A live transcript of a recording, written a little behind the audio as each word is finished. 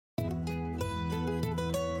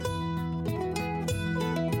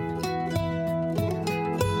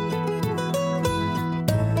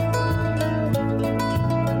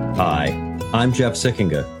Hi, I'm Jeff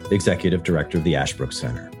Sickinga, Executive Director of the Ashbrook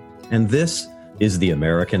Center, and this is The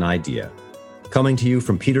American Idea, coming to you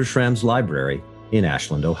from Peter Schramm's Library in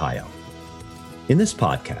Ashland, Ohio. In this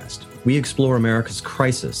podcast, we explore America's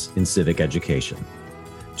crisis in civic education.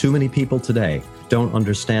 Too many people today don't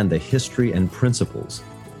understand the history and principles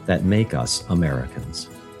that make us Americans.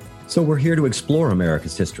 So we're here to explore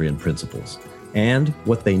America's history and principles and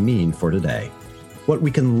what they mean for today, what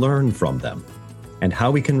we can learn from them, and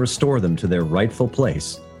how we can restore them to their rightful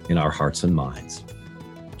place in our hearts and minds.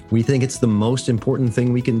 We think it's the most important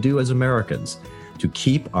thing we can do as Americans to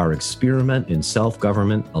keep our experiment in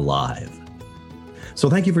self-government alive.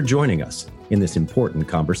 So thank you for joining us in this important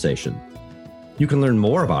conversation. You can learn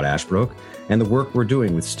more about Ashbrook and the work we're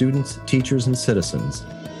doing with students, teachers, and citizens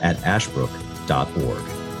at ashbrook.org.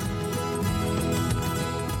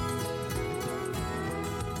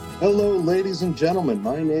 Hello, ladies and gentlemen.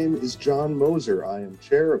 My name is John Moser. I am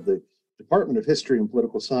chair of the Department of History and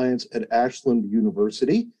Political Science at Ashland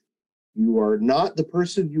University. You are not the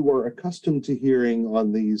person you are accustomed to hearing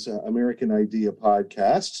on these American Idea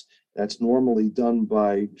podcasts. That's normally done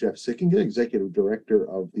by Jeff Sickinga, Executive Director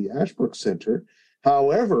of the Ashbrook Center.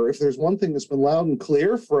 However, if there's one thing that's been loud and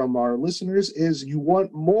clear from our listeners is you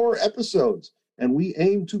want more episodes, and we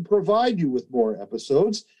aim to provide you with more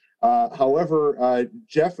episodes. However,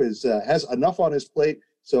 Jeff has enough on his plate,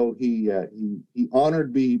 so he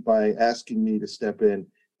honored me by asking me to step in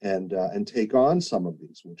and take on some of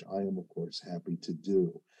these, which I am, of course, happy to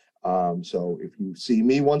do. So if you see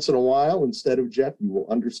me once in a while instead of Jeff, you will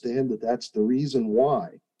understand that that's the reason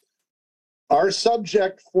why. Our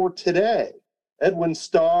subject for today, Edwin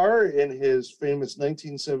Starr, in his famous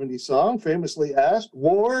 1970 song, famously asked,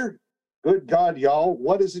 "War? Good God, y'all,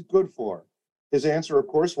 what is it good for?" His answer, of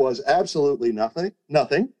course, was absolutely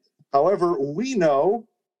nothing. However, we know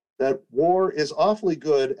that war is awfully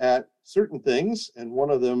good at certain things, and one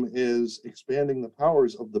of them is expanding the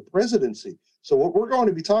powers of the presidency. So what we're going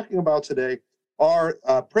to be talking about today are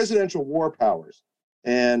presidential war powers.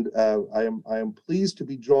 And I am pleased to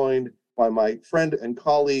be joined by my friend and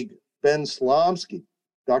colleague, Ben Slomski.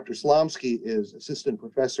 Dr. Slomski is assistant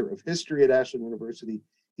professor of history at Ashland University.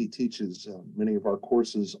 He teaches many of our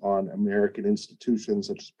courses on American institutions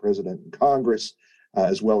such as President and Congress,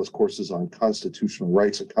 as well as courses on constitutional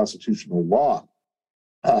rights and constitutional law.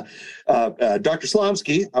 Dr.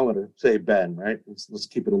 Slomski, I want to say Ben, right? Let's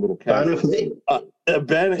keep it a little casual.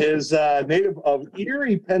 Ben is native of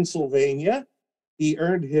Erie, Pennsylvania. He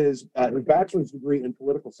earned his bachelor's degree in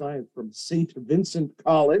political science from St. Vincent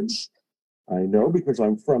College. I know because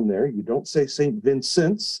I'm from there. You don't say St.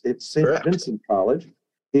 Vincent's, it's St. Correct. Vincent College.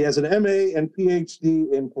 He has an MA and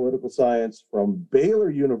PhD in political science from Baylor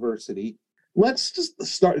University. Let's just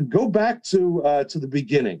go back to the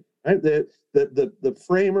beginning. Right? The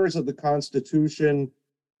framers of the Constitution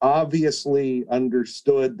obviously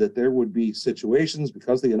understood that there would be situations,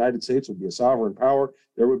 because the United States would be a sovereign power,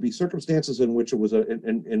 there would be circumstances in which it was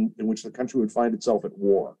in which the country would find itself at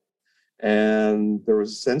war. And there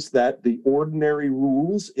was a sense that the ordinary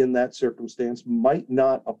rules in that circumstance might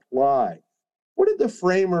not apply. What did the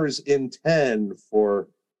framers intend for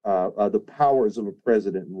the powers of a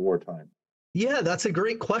president in wartime? Yeah, that's a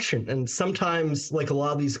great question. And sometimes, like a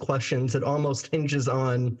lot of these questions, it almost hinges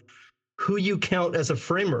on who you count as a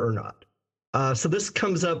framer or not. So this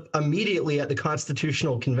comes up immediately at the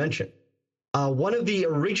Constitutional Convention. One of the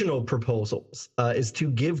original proposals is to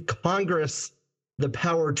give Congress the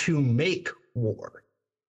power to make war.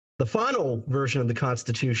 The final version of the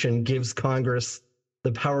Constitution gives Congress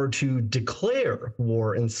the power to declare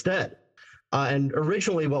war instead. And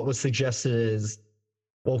originally what was suggested is,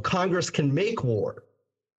 well, Congress can make war.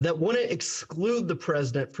 That wouldn't exclude the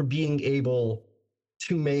president from being able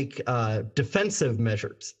to make defensive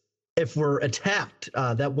measures. If we're attacked,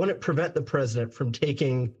 that wouldn't prevent the president from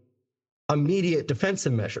taking immediate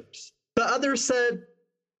defensive measures. But others said,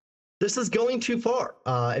 this is going too far.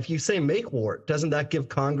 If you say make war, doesn't that give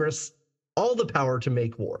Congress all the power to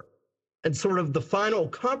make war? And sort of the final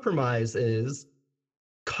compromise is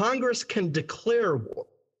Congress can declare war.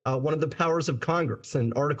 One of the powers of Congress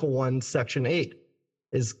in Article 1, Section 8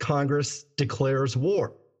 is Congress declares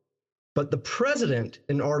war. But the president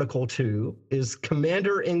in Article 2 is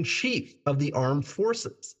commander-in-chief of the armed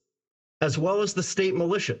forces, as well as the state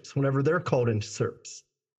militias whenever they're called into service.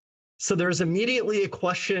 So there's immediately a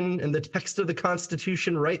question in the text of the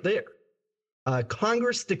Constitution right there.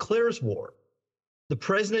 Congress declares war. The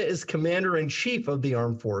president is commander-in-chief of the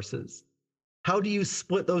armed forces. How do you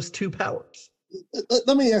split those two powers?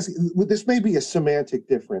 Let me ask you, this may be a semantic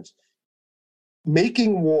difference.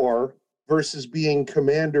 Making war versus being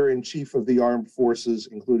commander-in-chief of the armed forces,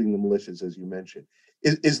 including the militias, as you mentioned.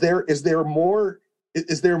 Is there more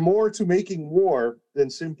to making war than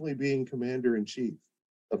simply being commander-in-chief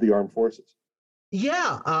of the armed forces?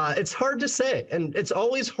 Yeah, it's hard to say. And it's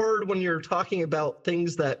always hard when you're talking about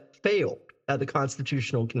things that failed at the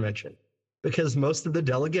Constitutional Convention, because most of the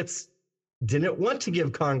delegates didn't want to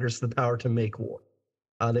give Congress the power to make war.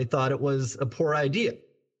 They thought it was a poor idea.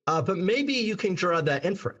 But maybe you can draw that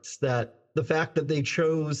inference that the fact that they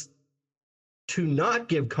chose to not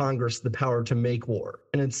give Congress the power to make war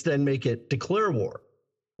and instead make it declare war,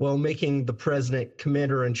 while making the president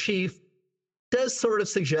commander-in-chief, does sort of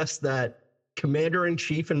suggest that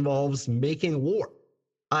commander-in-chief involves making war.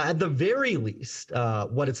 At the very least,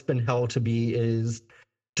 what it's been held to be is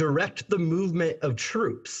direct the movement of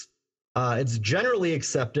troops. It's generally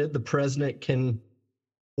accepted the president can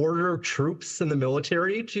order troops in the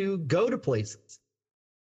military to go to places.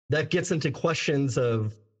 That gets into questions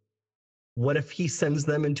of what if he sends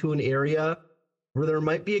them into an area where there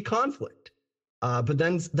might be a conflict? But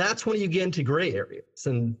then that's when you get into gray areas.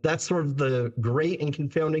 And that's sort of the great and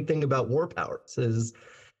confounding thing about war powers is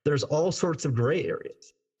there's all sorts of gray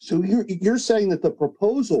areas. So you're saying that the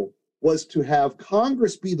proposal was to have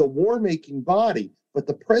Congress be the war-making body, but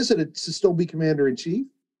the president to still be commander-in-chief?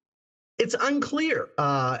 It's unclear.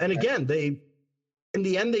 And again, in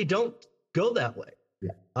the end, they don't go that way.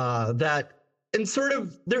 Yeah. And sort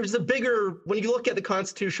of, there's a bigger, when you look at the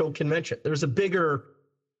Constitutional Convention, there's a bigger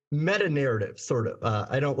meta-narrative, sort of.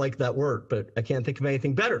 I don't like that word, but I can't think of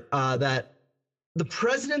anything better. That the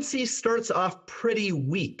presidency starts off pretty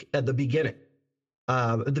weak at the beginning.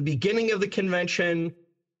 At the beginning of the convention,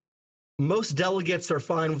 most delegates are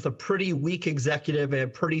fine with a pretty weak executive and a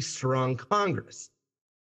pretty strong Congress.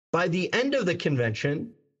 By the end of the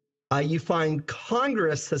convention, you find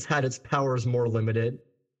Congress has had its powers more limited,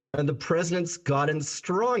 and the president's gotten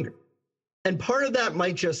stronger. And part of that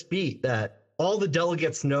might just be that all the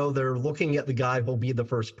delegates know they're looking at the guy who'll be the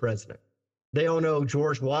first president. They all know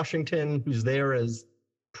George Washington, who's there as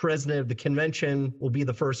president of the convention, will be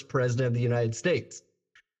the first president of the United States.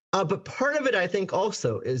 But part of it, I think,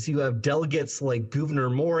 also is you have delegates like Gouverneur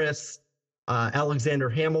Morris, Alexander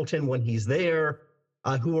Hamilton when he's there,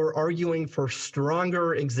 who are arguing for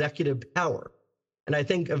stronger executive power. And I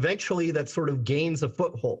think eventually that sort of gains a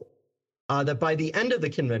foothold. That by the end of the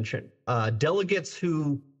convention, delegates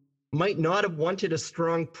who might not have wanted a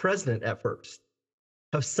strong president at first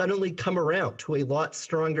have suddenly come around to a lot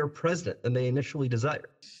stronger president than they initially desired.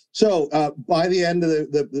 So by the end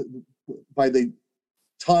of by the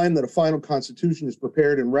time that a final constitution is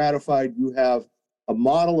prepared and ratified, you have a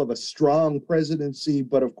model of a strong presidency,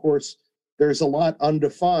 but of course there's a lot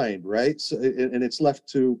undefined, right? So, and it's left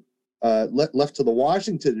to the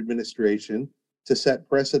Washington administration to set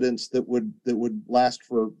precedents that would last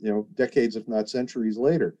for decades, if not centuries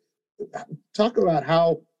later. Talk about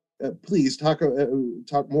how. Please talk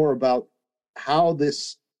more about how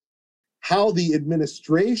the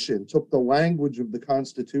administration took the language of the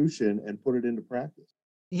Constitution and put it into practice.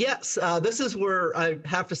 Yes, this is where I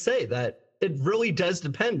have to say that it really does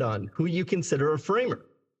depend on who you consider a framer,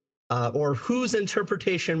 or whose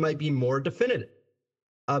interpretation might be more definitive.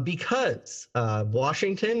 Because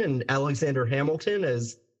Washington and Alexander Hamilton,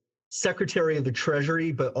 as Secretary of the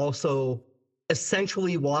Treasury, but also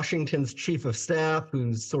essentially Washington's chief of staff,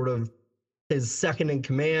 who's sort of his second in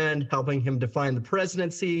command, helping him define the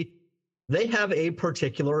presidency, they have a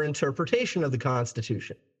particular interpretation of the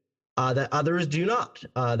Constitution that others do not,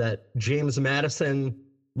 that James Madison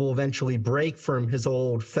will eventually break from his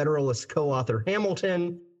old Federalist co-author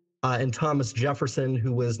Hamilton, and Thomas Jefferson,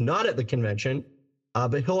 who was not at the convention,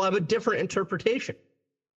 but he'll have a different interpretation.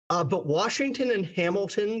 But Washington and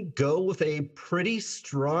Hamilton go with a pretty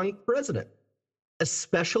strong president,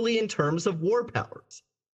 especially in terms of war powers.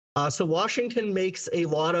 So Washington makes a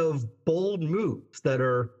lot of bold moves that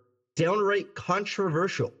are downright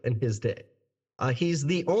controversial in his day. He's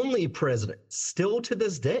the only president, still to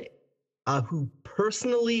this day, who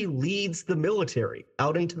personally leads the military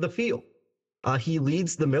out into the field. He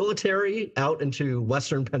leads the military out into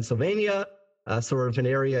Western Pennsylvania, sort of an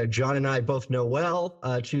area John and I both know well,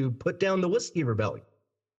 to put down the Whiskey Rebellion.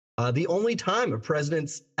 The only time a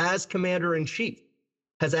president as commander-in-chief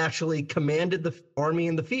has actually commanded the army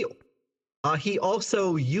in the field. He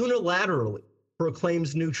also unilaterally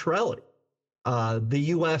proclaims neutrality. The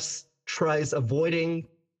U.S. tries avoiding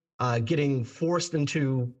getting forced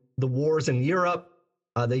into the wars in Europe.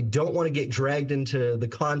 They don't want to get dragged into the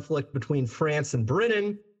conflict between France and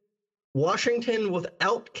Britain. Washington,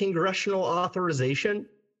 without congressional authorization,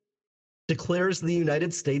 declares the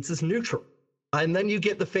United States as neutral. And then you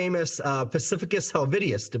get the famous Pacificus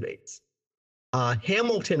Helvidius debates.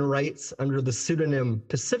 Hamilton writes under the pseudonym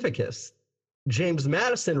Pacificus. James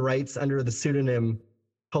Madison writes under the pseudonym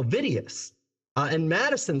Helvidius. And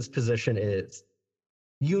Madison's position is,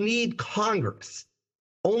 you need Congress.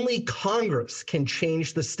 Only Congress can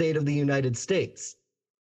change the state of the United States.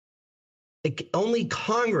 Only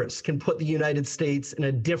Congress can put the United States in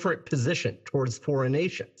a different position towards foreign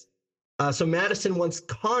nations. So Madison wants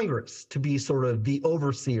Congress to be sort of the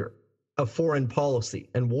overseer of foreign policy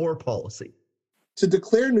and war policy. To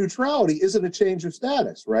declare neutrality isn't a change of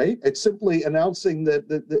status, right? It's simply announcing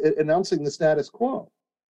announcing the status quo.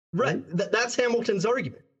 Right. That's Hamilton's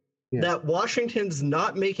argument, that Washington's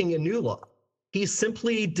not making a new law. He's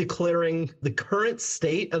simply declaring the current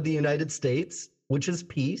state of the United States, which is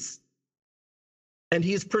peace, and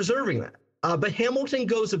he's preserving that. But Hamilton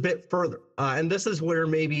goes a bit further, and this is where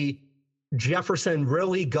maybe Jefferson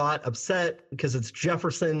really got upset, because it's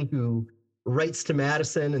Jefferson who writes to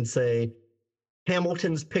Madison and say,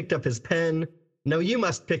 Hamilton's picked up his pen. No, you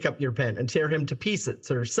must pick up your pen and tear him to pieces,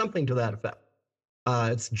 or something to that effect.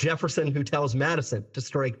 It's Jefferson who tells Madison to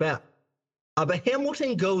strike back. But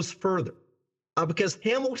Hamilton goes further, because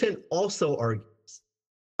Hamilton also argues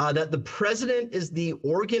that the president is the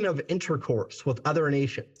organ of intercourse with other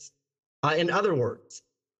nations. In other words,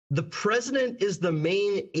 the president is the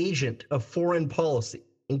main agent of foreign policy,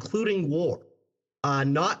 including war,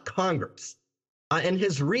 not Congress. And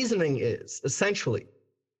his reasoning is, essentially,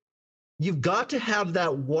 you've got to have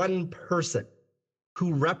that one person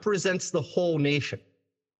who represents the whole nation,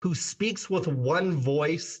 who speaks with one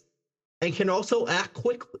voice and can also act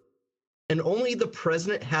quickly. And only the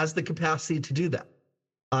president has the capacity to do that.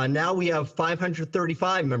 Now we have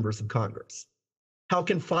 535 members of Congress. How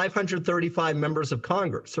can 535 members of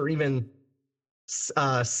Congress, or even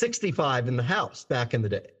 65 in the House back in the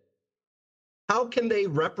day, how can they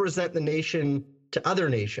represent the nation to other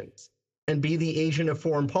nations and be the agent of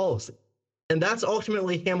foreign policy? And that's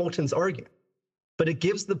ultimately Hamilton's argument. But it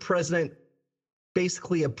gives the president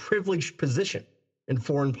basically a privileged position in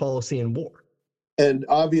foreign policy and war. And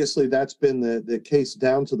obviously that's been the case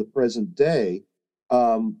down to the present day.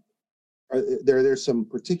 There's some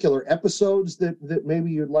particular episodes that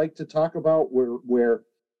maybe you'd like to talk about where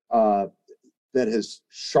that has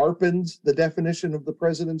sharpened the definition of the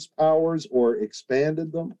president's powers or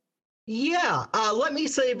expanded them? Yeah, let me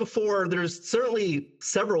say before, there's certainly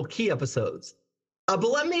several key episodes, but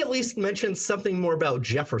let me at least mention something more about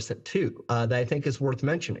Jefferson too, that I think is worth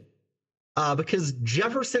mentioning, because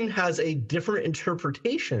Jefferson has a different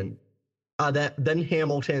interpretation than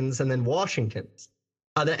Hamilton's and then Washington's,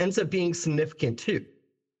 that ends up being significant too.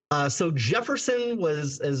 So Jefferson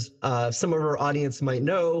was, as some of our audience might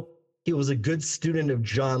know, he was a good student of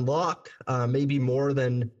John Locke, maybe more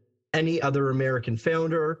than any other American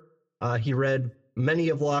founder. He read many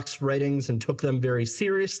of Locke's writings and took them very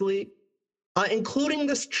seriously, including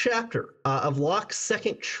this chapter of Locke's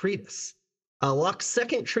second treatise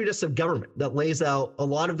of government, that lays out a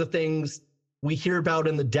lot of the things we hear about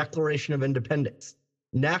in the Declaration of Independence: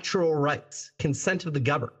 natural rights, consent of the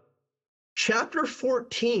governed. Chapter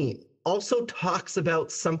 14 also talks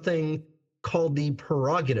about something called the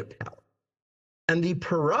prerogative power. And the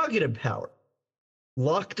prerogative power,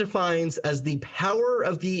 Locke defines as the power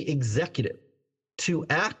of the executive to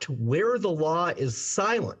act where the law is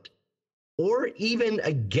silent or even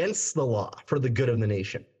against the law for the good of the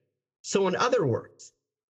nation. So in other words,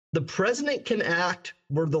 the president can act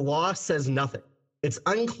where the law says nothing. It's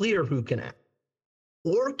unclear who can act,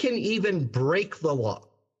 or can even break the law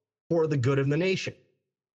for the good of the nation.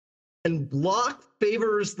 And Locke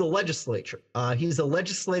favors the legislature. He's a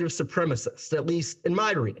legislative supremacist, at least in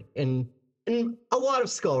my reading, and in a lot of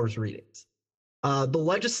scholars' readings. The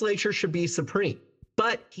legislature should be supreme,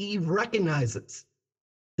 but he recognizes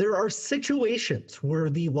there are situations where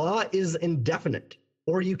the law is indefinite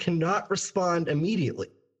or you cannot respond immediately.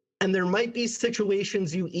 And there might be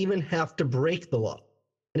situations you even have to break the law.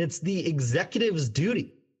 And it's the executive's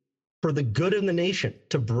duty for the good of the nation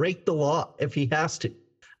to break the law if he has to.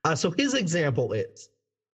 So his example is,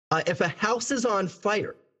 if a house is on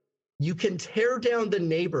fire, you can tear down the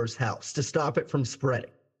neighbor's house to stop it from spreading.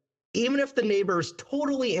 Even if the neighbor's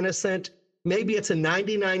totally innocent, maybe it's a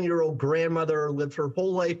 99-year-old grandmother, lived her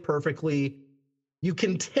whole life perfectly, you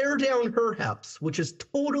can tear down her house, which is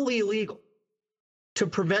totally illegal, to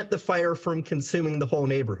prevent the fire from consuming the whole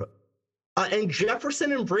neighborhood. And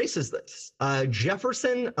Jefferson embraces this.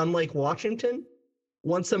 Jefferson, unlike Washington,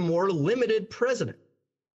 wants a more limited president.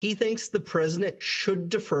 He thinks the president should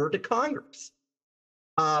defer to Congress.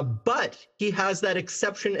 But he has that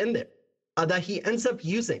exception in there. that he ends up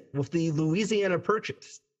using with the Louisiana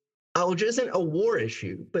Purchase, which isn't a war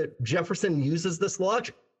issue, but Jefferson uses this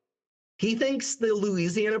logic. He thinks the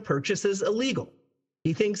Louisiana Purchase is illegal.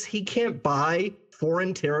 He thinks he can't buy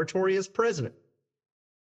foreign territory as president.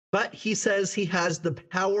 But he says he has the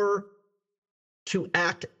power to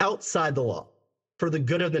act outside the law for the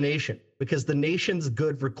good of the nation, because the nation's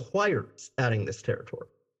good requires adding this territory.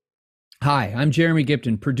 Hi, I'm Jeremy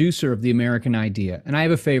Gipton, producer of The American Idea, and I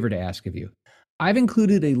have a favor to ask of you. I've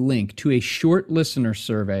included a link to a short listener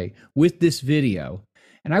survey with this video,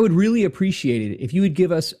 and I would really appreciate it if you would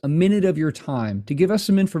give us a minute of your time to give us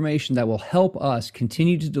some information that will help us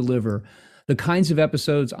continue to deliver the kinds of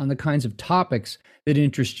episodes on the kinds of topics that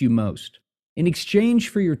interest you most. In exchange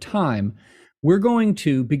for your time, we're going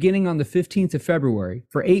to, beginning on the 15th of February,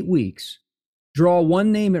 for 8 weeks, draw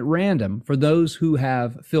one name at random for those who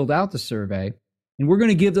have filled out the survey, and we're going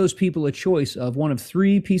to give those people a choice of one of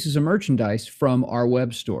 3 pieces of merchandise from our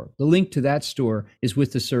web store. The link to that store is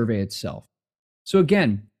with the survey itself. So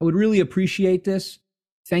again, I would really appreciate this.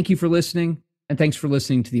 Thank you for listening, and thanks for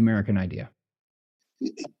listening to The American Idea.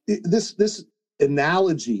 This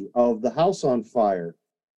analogy of the house on fire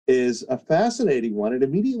is a fascinating one. It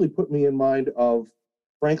immediately put me in mind of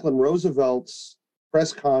Franklin Roosevelt's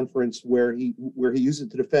press conference where he used it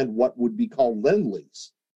to defend what would be called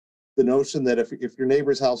lend-lease. The notion that if your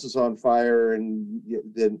neighbor's house is on fire and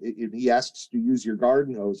then he asks to use your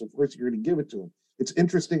garden hose, of course you're going to give it to him. It's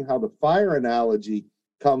interesting how the fire analogy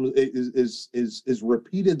is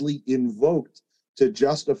repeatedly invoked to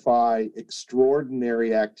justify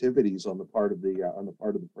extraordinary activities on the part of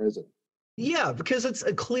the president. Yeah, because it's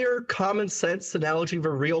a clear common sense analogy of a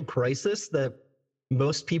real crisis that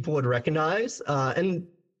most people would recognize. And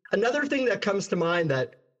another thing that comes to mind,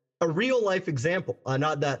 that a real life example,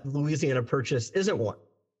 not that Louisiana Purchase isn't one,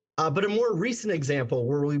 but a more recent example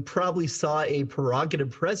where we probably saw a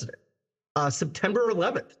prerogative president, September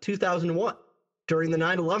 11th, 2001, during the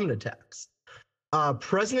 9/11 attacks.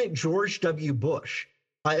 President George W. Bush,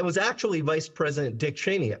 it was actually Vice President Dick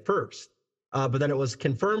Cheney at first, but then it was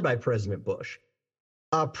confirmed by President Bush.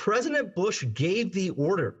 President Bush gave the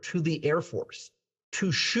order to the Air Force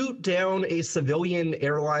to shoot down a civilian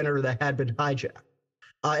airliner that had been hijacked.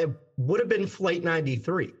 It would have been Flight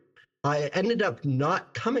 93. It ended up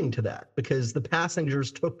not coming to that because the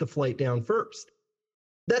passengers took the flight down first.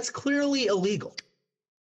 That's clearly illegal.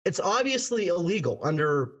 It's obviously illegal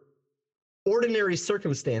under ordinary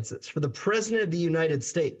circumstances for the President of the United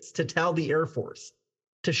States to tell the Air Force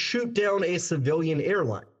to shoot down a civilian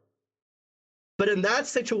airline. But in that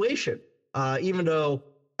situation, even though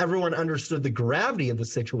everyone understood the gravity of the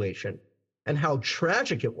situation and how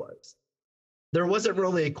tragic it was, there wasn't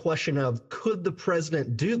really a question of could the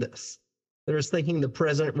president do this. There was thinking the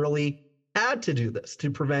president really had to do this to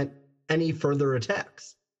prevent any further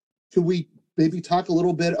attacks. Can we maybe talk a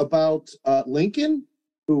little bit about Lincoln,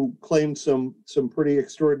 who claimed some pretty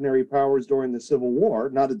extraordinary powers during the Civil War?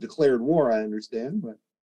 Not a declared war, I understand, but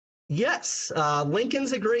yes,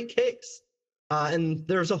 Lincoln's a great case. And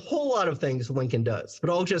there's a whole lot of things Lincoln does, but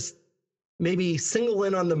I'll just maybe single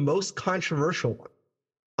in on the most controversial one.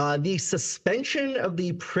 The suspension of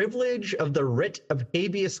the privilege of the writ of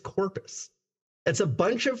habeas corpus. It's a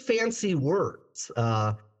bunch of fancy words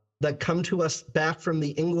that come to us back from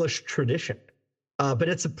the English tradition, but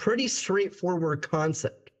it's a pretty straightforward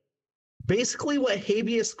concept. Basically, what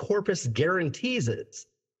habeas corpus guarantees is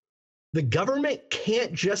the government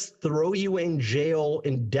can't just throw you in jail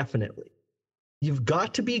indefinitely. You've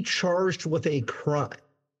got to be charged with a crime.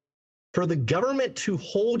 For the government to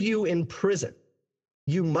hold you in prison,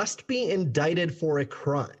 you must be indicted for a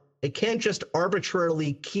crime. It can't just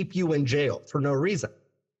arbitrarily keep you in jail for no reason.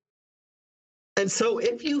 And so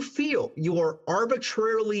if you feel you are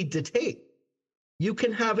arbitrarily detained, you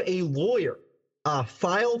can have a lawyer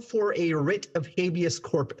file for a writ of habeas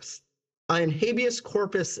corpus. And habeas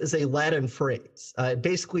corpus is a Latin phrase. It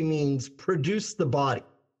basically means produce the body.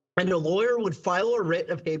 And a lawyer would file a writ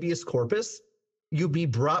of habeas corpus. You'd be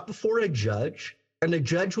brought before a judge, and the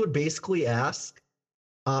judge would basically ask,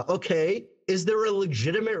 okay, is there a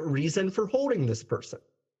legitimate reason for holding this person?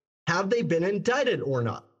 Have they been indicted or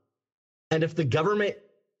not? And if the government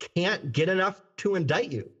can't get enough to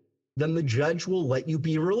indict you, then the judge will let you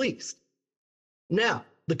be released. Now,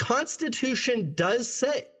 the Constitution does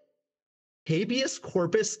say habeas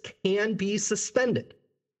corpus can be suspended.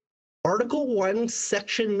 Article 1,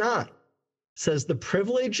 Section 9 says the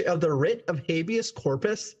privilege of the writ of habeas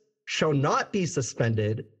corpus shall not be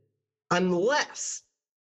suspended unless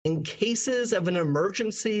in cases of an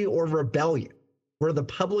emergency or rebellion where the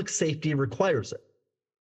public safety requires it.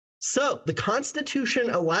 So the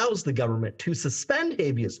Constitution allows the government to suspend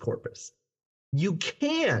habeas corpus. You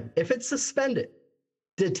can, if it's suspended,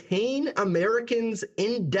 detain Americans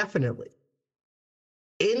indefinitely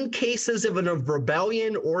in cases of a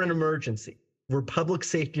rebellion or an emergency where public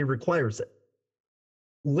safety requires it.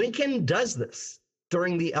 Lincoln does this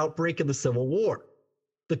during the outbreak of the Civil War.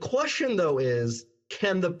 The question, though, is,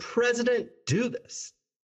 can the president do this?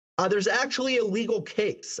 There's actually a legal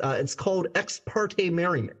case. It's called Ex parte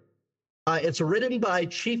Merryman. It's written by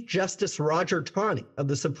Chief Justice Roger Taney of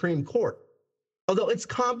the Supreme Court. Although it's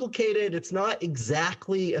complicated, it's not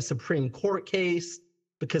exactly a Supreme Court case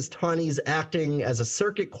because Taney's acting as a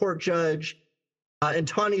circuit court judge. And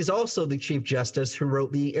Taney's also the Chief Justice who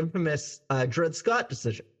wrote the infamous Dred Scott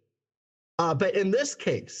decision. But in this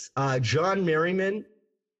case, John Merryman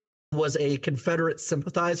was a Confederate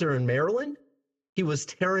sympathizer in Maryland. He was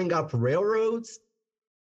tearing up railroads,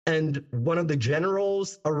 and one of the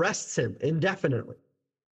generals arrests him indefinitely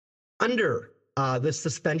under the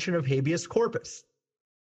suspension of habeas corpus.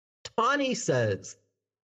 Taney says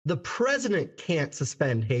the president can't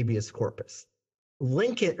suspend habeas corpus.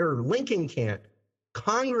 Lincoln can't.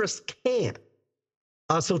 Congress can't.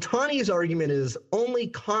 So Taney's argument is only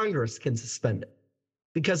Congress can suspend it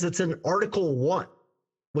because it's in Article 1,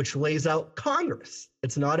 which lays out Congress.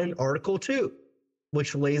 It's not in Article 2,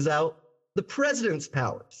 which lays out the president's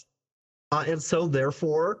powers. And so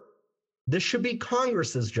therefore, this should be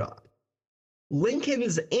Congress's job.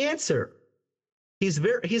 Lincoln's answer, he's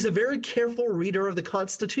a very careful reader of the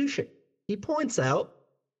Constitution. He points out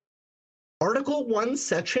Article 1,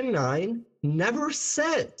 Section 9 never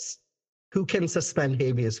says who can suspend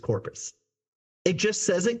habeas corpus. It just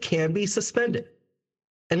says it can be suspended.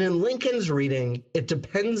 And in Lincoln's reading, it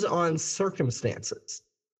depends on circumstances.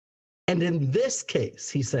 And in this case,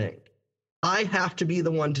 he's saying, I have to be the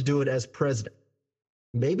one to do it as president.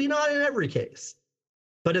 Maybe not in every case,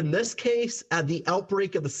 but in this case, at the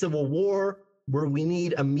outbreak of the Civil War, where we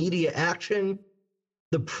need immediate action,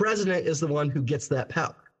 the president is the one who gets that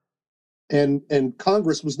power. And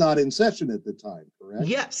Congress was not in session at the time, correct?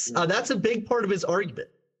 Yes, that's a big part of his argument.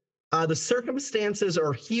 The circumstances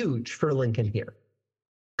are huge for Lincoln here.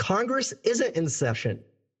 Congress isn't in session,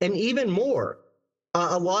 and even more,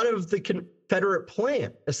 a lot of the Confederate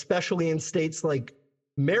plan, especially in states like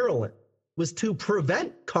Maryland, was to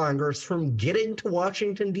prevent Congress from getting to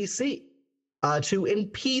Washington, D.C., to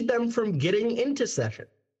impede them from getting into session.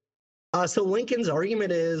 So Lincoln's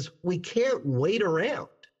argument is we can't wait around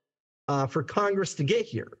for Congress to get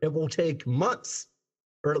here. It will take months,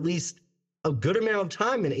 or at least a good amount of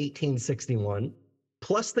time in 1861,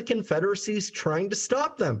 plus the Confederacy's trying to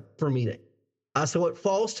stop them from meeting. So it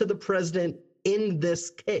falls to the president in this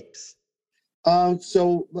case.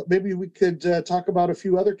 So maybe we could talk about a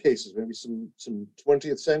few other cases, maybe some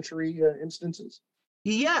 20th century instances.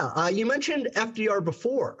 Yeah, you mentioned FDR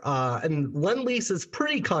before, and Lend-Lease is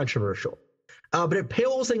pretty controversial, but it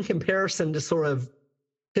pales in comparison to sort of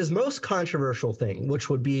his most controversial thing, which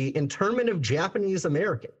would be internment of Japanese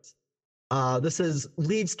Americans. This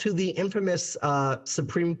leads to the infamous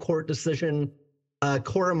Supreme Court decision,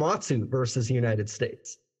 Korematsu versus United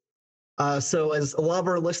States. So as a lot of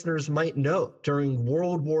our listeners might know, during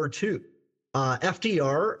World War II,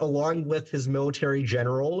 FDR, along with his military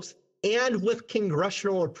generals and with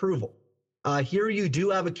congressional approval, here you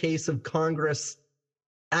do have a case of Congress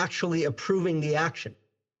actually approving the action.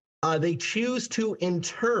 They choose to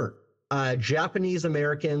intern Japanese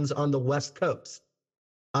Americans on the West Coast.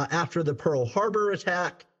 After the Pearl Harbor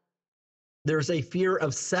attack, there's a fear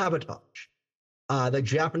of sabotage. That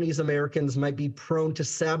Japanese Americans might be prone to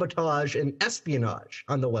sabotage and espionage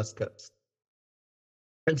on the West Coast.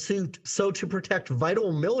 And so to protect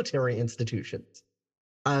vital military institutions,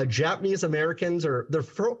 Japanese Americans they're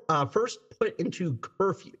first put into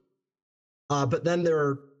curfew, but then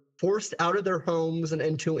they're forced out of their homes and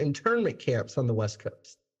into internment camps on the West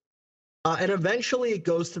Coast. And eventually it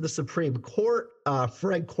goes to the Supreme Court.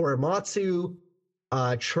 Fred Korematsu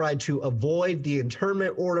tried to avoid the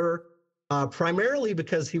internment order, primarily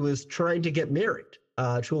because he was trying to get married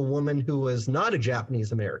to a woman who was not a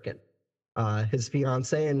Japanese American, his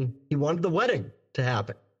fiancée, and he wanted the wedding to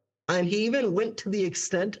happen. And he even went to the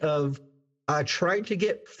extent of trying to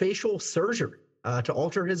get facial surgery to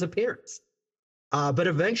alter his appearance. But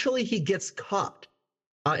eventually he gets caught.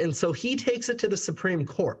 And so he takes it to the Supreme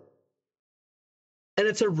Court. And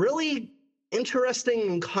it's a really interesting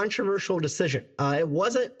and controversial decision. It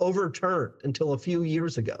wasn't overturned until a few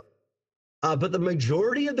years ago. But the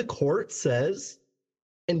majority of the court says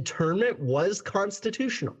internment was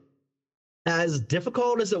constitutional. As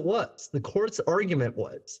difficult as it was, the court's argument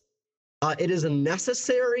was It is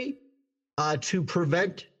necessary to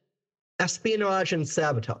prevent espionage and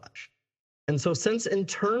sabotage. And so since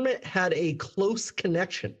internment had a close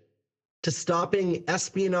connection to stopping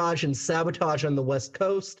espionage and sabotage on the West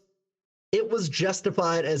Coast, it was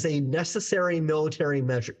justified as a necessary military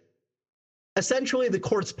measure. Essentially, the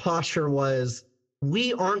court's posture was,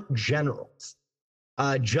 we aren't generals.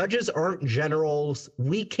 Judges aren't generals.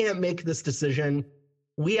 We can't make this decision.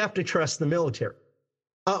 We have to trust the military.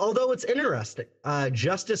 Although it's interesting,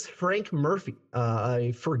 Justice Frank Murphy,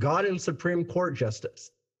 a forgotten Supreme Court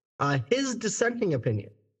justice, his dissenting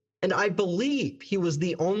opinion, and I believe he was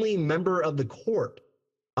the only member of the court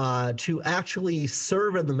to actually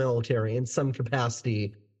serve in the military in some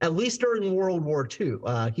capacity, at least during World War II.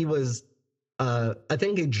 He was, I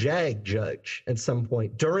think, a JAG judge at some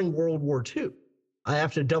point during World War II. I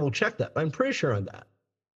have to double check that. I'm pretty sure on that.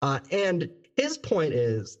 And his point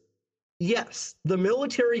is, yes, the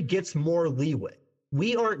military gets more leeway.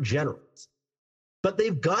 We aren't generals, but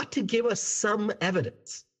they've got to give us some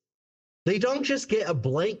evidence. They don't just get a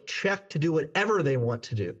blank check to do whatever they want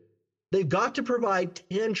to do. They've got to provide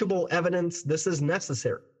tangible evidence this is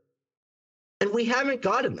necessary. And we haven't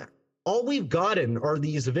gotten that. All we've gotten are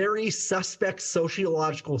these very suspect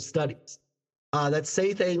sociological studies that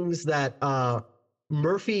say things that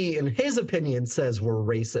Murphy, in his opinion, says were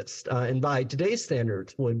racist, and by today's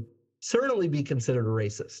standards would certainly be considered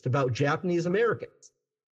racist, about Japanese Americans.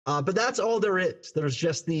 But that's all there is. There's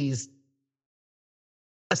just these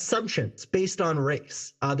assumptions based on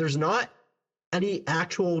race. There's not any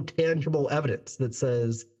actual tangible evidence that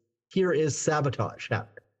says here is sabotage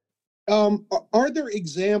happening. Are there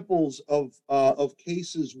examples of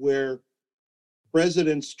cases where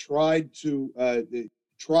presidents tried to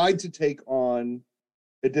take on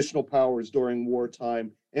additional powers during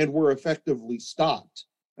wartime and were effectively stopped?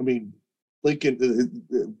 I mean,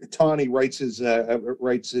 Lincoln, Taney writes his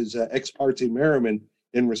ex parte Merriman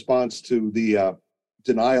in response to the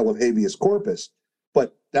denial of habeas corpus,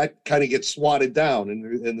 but that kind of gets swatted down,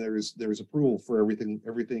 and there's approval for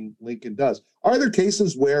everything Lincoln does. Are there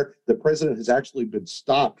cases where the president has actually been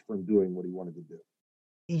stopped from doing what he wanted to do?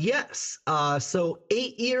 Yes. So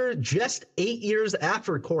just 8 years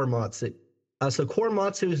after Korematsu. So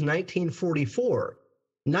Korematsu is 1944.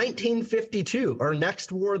 1952, our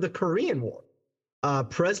next war, the Korean War.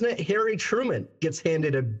 President Harry Truman gets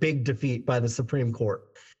handed a big defeat by the Supreme Court.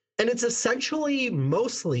 And it's essentially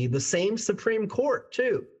mostly the same Supreme Court,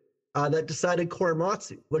 too, that decided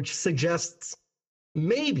Korematsu, which suggests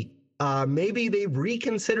maybe they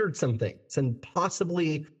reconsidered some things and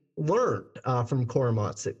possibly learned from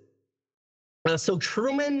Korematsu. So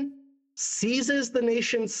Truman seizes the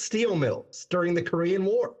nation's steel mills during the Korean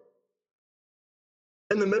War.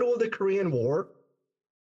 In the middle of the Korean War,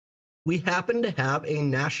 we happen to have a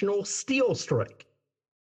national steel strike.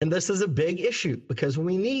 And this is a big issue because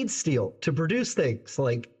we need steel to produce things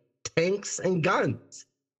like tanks and guns.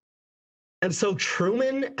 And so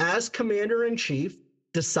Truman, as commander-in-chief,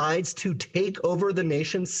 decides to take over the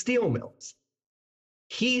nation's steel mills.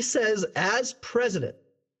 He says, as president,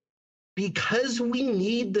 because we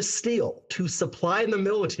need the steel to supply the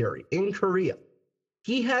military in Korea,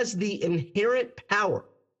 he has the inherent power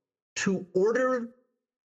to order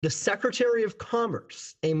the Secretary of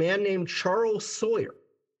Commerce, a man named Charles Sawyer,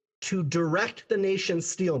 to direct the nation's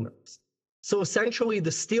steel mills. So essentially,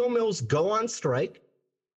 the steel mills go on strike.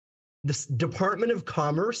 The Department of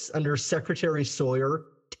Commerce, under Secretary Sawyer,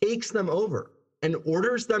 takes them over and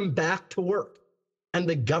orders them back to work. And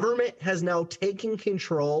the government has now taken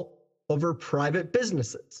control over private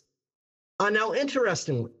businesses. Now,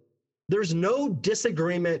 interestingly, there's no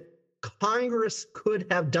disagreement Congress could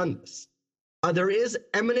have done this. There is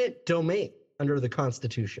eminent domain under the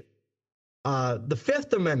Constitution. The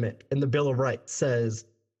Fifth Amendment in the Bill of Rights says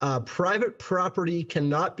private property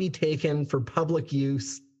cannot be taken for public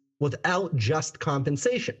use without just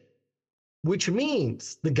compensation, which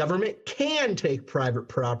means the government can take private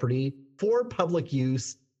property for public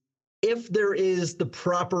use if there is the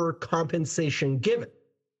proper compensation given.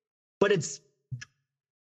 But it's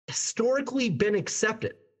historically been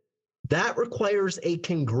accepted. That requires a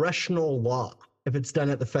congressional law if it's done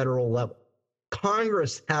at the federal level.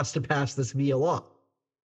 Congress has to pass this via law.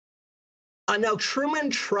 Now, Truman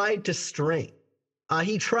tried to strain.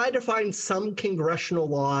 He tried to find some congressional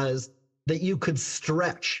laws that you could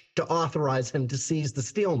stretch to authorize him to seize the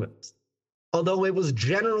steel mills, although it was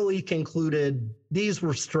generally concluded these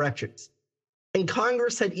were stretches. And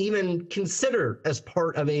Congress had even considered, as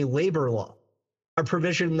part of a labor law, a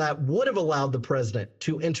provision that would have allowed the president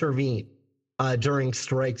to intervene during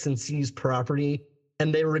strikes and seize property,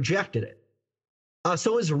 and they rejected it.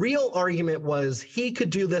 So his real argument was he could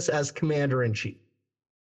do this as commander-in-chief.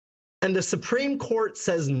 And the Supreme Court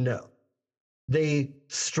says no. They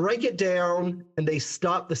strike it down and they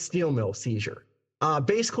stop the steel mill seizure.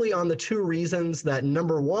 Basically on the two reasons that,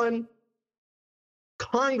 number one,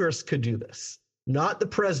 Congress could do this, not the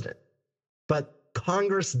president, but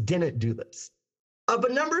Congress didn't do this.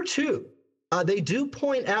 But number two, they do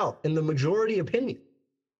point out in the majority opinion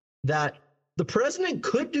that the president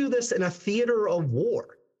could do this in a theater of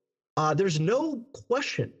war. There's no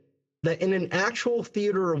question that in an actual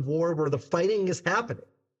theater of war where the fighting is happening,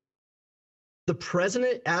 the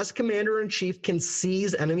president, as commander-in-chief, can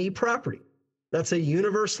seize enemy property. That's a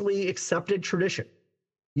universally accepted tradition.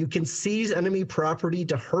 You can seize enemy property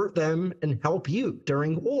to hurt them and help you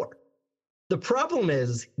during war. The problem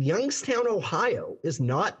is Youngstown, Ohio is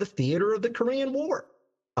not the theater of the Korean War.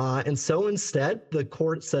 And so instead, the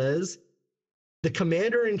court says the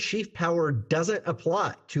commander-in-chief power doesn't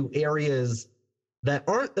apply to areas that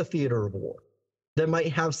aren't the theater of war, that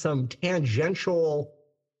might have some tangential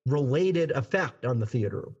related effect on the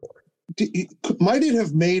theater of war. Might it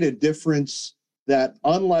have made a difference that,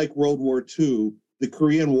 unlike World War II, the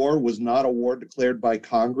Korean War was not a war declared by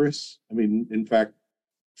Congress? I mean, in fact,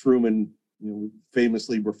 Truman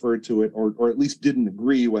famously referred to it, or at least didn't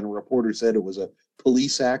agree when a reporter said it was a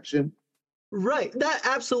police action. Right. That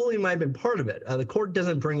absolutely might have been part of it. The court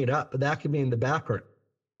doesn't bring it up, but that could be in the background.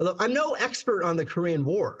 Although I'm no expert on the Korean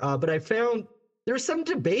War, but I found there's some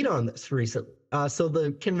debate on this recently. So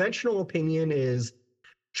the conventional opinion is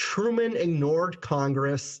Truman ignored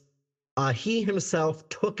Congress. He himself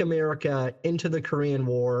took America into the Korean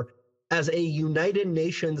War as a United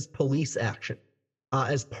Nations police action,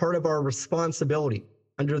 as part of our responsibility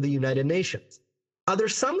under the United Nations.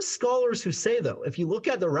 There's some scholars who say, though, if you look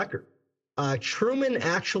at the record, Truman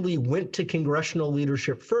actually went to congressional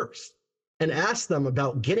leadership first and asked them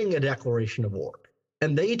about getting a declaration of war.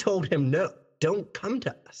 And they told him, no, don't come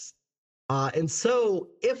to us. And so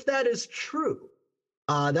if that is true,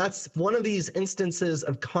 that's one of these instances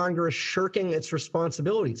of Congress shirking its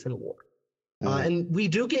responsibilities in war. And we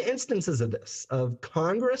do get instances of this, of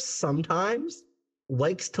Congress sometimes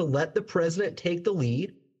likes to let the president take the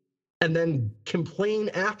lead and then complain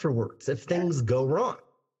afterwards if things go wrong,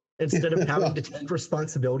 instead of having to take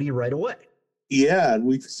responsibility right away. Yeah, and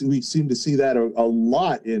we seem to see that a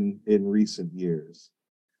lot in recent years.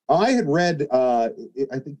 I had read, I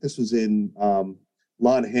think this was in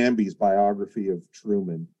Lon Hamby's biography of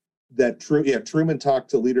Truman, that Truman talked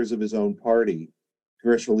to leaders of his own party,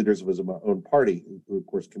 congressional leaders of his own party, who of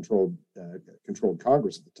course controlled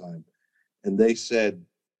Congress at the time, and they said,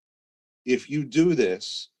 if you do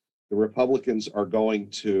this, the Republicans are going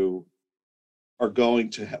to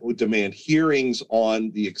demand hearings on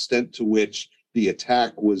the extent to which the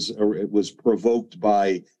attack was provoked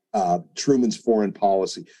by Truman's foreign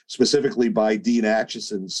policy, specifically by Dean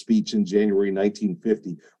Acheson's speech in January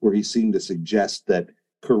 1950, where he seemed to suggest that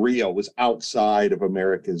Korea was outside of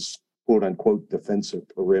America's "quote unquote" defensive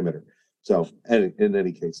perimeter. So, in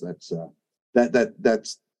any case,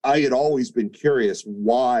 that's I had always been curious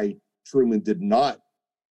why Truman did not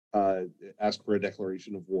ask for a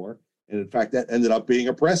declaration of war. And in fact, that ended up being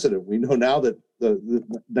a precedent. We know now that the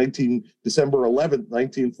December 11th,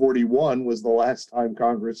 1941 was the last time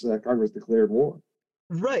Congress declared war.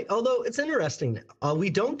 Right. Although it's interesting now, we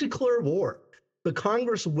don't declare war, but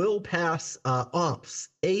Congress will pass AUMFs,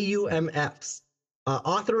 AUMFs,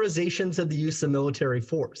 authorizations of the use of military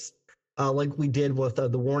force, like we did with the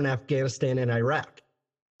war in Afghanistan and Iraq.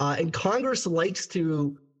 And Congress likes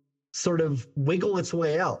to sort of wiggle its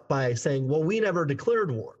way out by saying, well, we never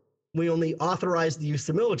declared war. We only authorized the use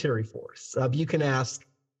of military force. You can ask,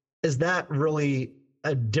 is that really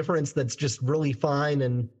a difference that's just really fine?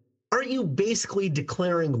 And aren't you basically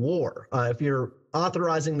declaring war if you're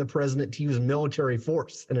authorizing the president to use military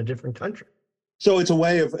force in a different country? So it's a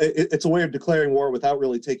way of declaring war without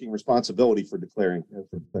really taking responsibility for declaring war.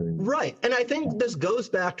 Right. And I think this goes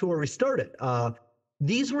back to where we started.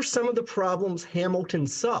 These were some of the problems Hamilton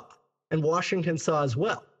saw and Washington saw as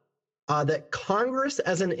well. That Congress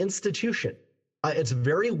as an institution, it's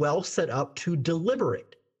very well set up to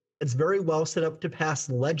deliberate. It's very well set up to pass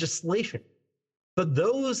legislation. But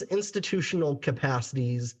those institutional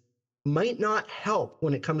capacities might not help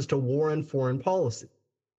when it comes to war and foreign policy.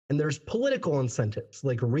 And there's political incentives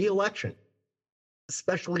like re-election,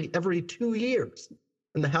 especially every 2 years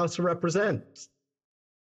in the House of Representatives.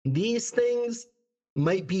 These things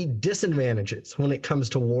might be disadvantages when it comes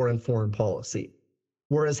to war and foreign policy.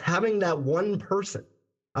 Whereas having that one person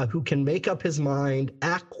who can make up his mind,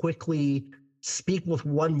 act quickly, speak with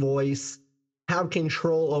one voice, have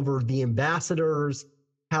control over the ambassadors,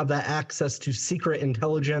 have that access to secret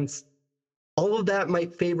intelligence. All of that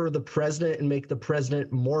might favor the president and make the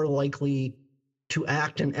president more likely to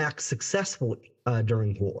act and act successfully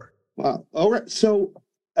during war. Wow. All right. So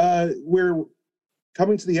we're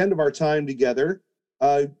coming to the end of our time together.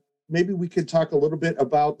 Maybe we could talk a little bit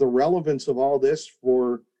about the relevance of all this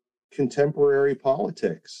for contemporary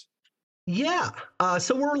politics. Yeah.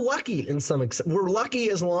 So we're lucky in some extent. We're lucky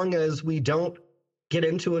as long as we don't get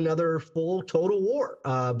into another full total war.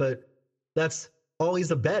 But that's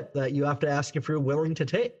always a bet that you have to ask if you're willing to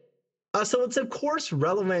take. So it's of course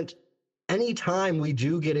relevant anytime we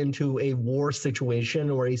do get into a war situation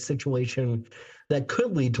or a situation that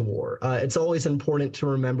could lead to war. It's always important to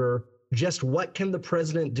remember just what can the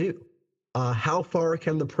president do? How far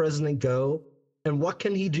can the president go? And what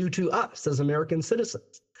can he do to us as American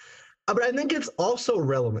citizens? But I think it's also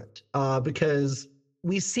relevant because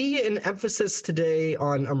we see an emphasis today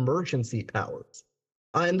on emergency powers.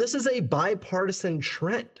 And this is a bipartisan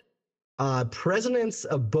trend. Presidents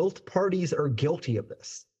of both parties are guilty of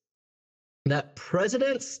this. That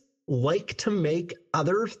presidents like to make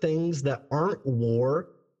other things that aren't war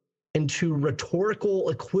into rhetorical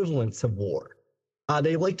equivalents of war.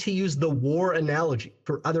 They like to use the war analogy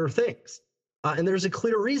for other things. And there's a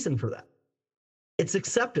clear reason for that. It's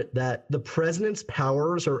accepted that the president's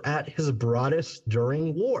powers are at his broadest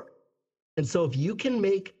during war. And so if you can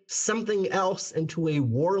make something else into a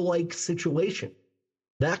warlike situation,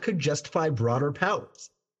 that could justify broader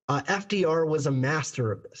powers. FDR was a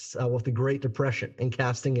master of this with the Great Depression and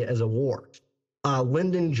casting it as a war.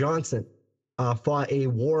 Lyndon Johnson fought a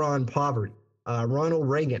war on poverty. Ronald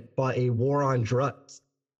Reagan fought a war on drugs.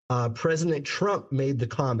 President Trump made the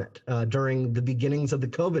comment during the beginnings of the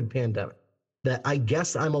COVID pandemic that I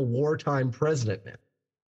guess I'm a wartime president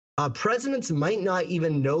now. Presidents might not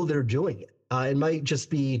even know they're doing it. It might just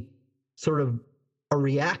be sort of a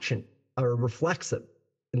reaction or reflexive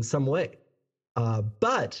in some way.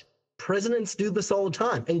 But presidents do this all the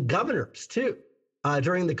time, and governors too.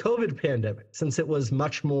 During the COVID pandemic, since it was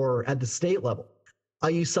much more at the state level,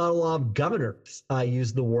 you saw a lot of governors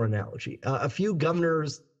use the war analogy. A few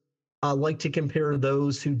governors like to compare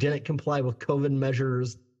those who didn't comply with COVID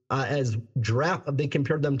measures as they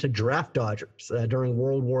compared them to draft dodgers during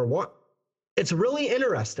World War I. It's really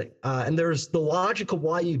interesting, and there's the logic of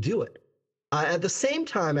why you do it. At the same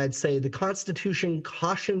time, I'd say the Constitution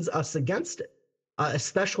cautions us against it,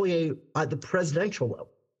 especially at the presidential level,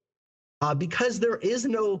 because there is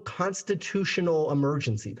no constitutional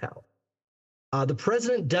emergency power. The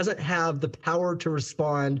president doesn't have the power to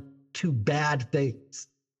respond to bad things,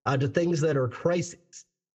 to things that are crises.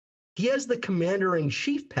 He has the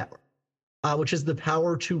commander-in-chief power, which is the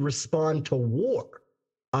power to respond to war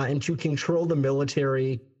and to control the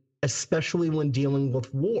military, especially when dealing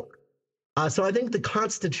with war. So I think the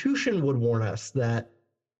Constitution would warn us that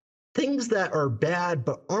things that are bad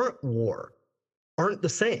but aren't war aren't the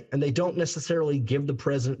same, and they don't necessarily give the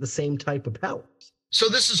president the same type of powers. So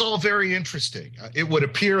this is all very interesting. It would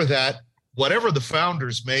appear that whatever the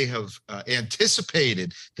founders may have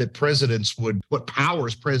anticipated that what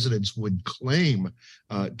powers presidents would claim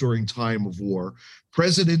during time of war,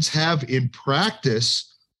 presidents have in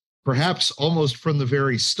practice, perhaps almost from the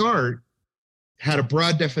very start, had a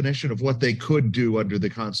broad definition of what they could do under the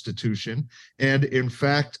Constitution, and in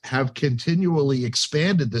fact have continually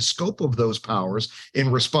expanded the scope of those powers in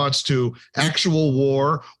response to actual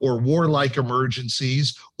war or warlike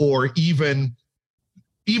emergencies, or even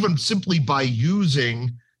simply by using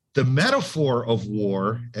the metaphor of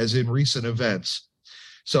war, as in recent events.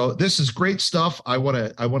 So this is great stuff. I want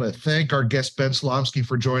to thank our guest Ben Slomsky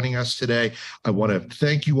for joining us today. I want to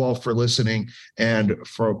thank you all for listening, and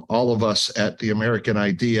from all of us at The American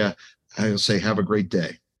Idea, I'll say have a great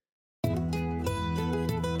day.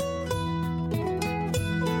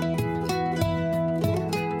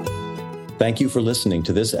 Thank you for listening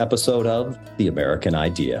to this episode of The American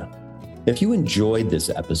Idea. If you enjoyed this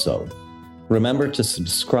episode, remember to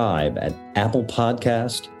subscribe at Apple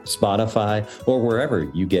Podcast, Spotify, or wherever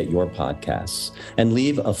you get your podcasts, and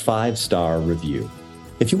leave a 5-star review.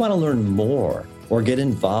 If you want to learn more or get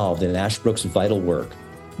involved in Ashbrook's vital work,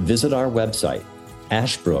 visit our website,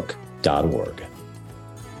 ashbrook.org.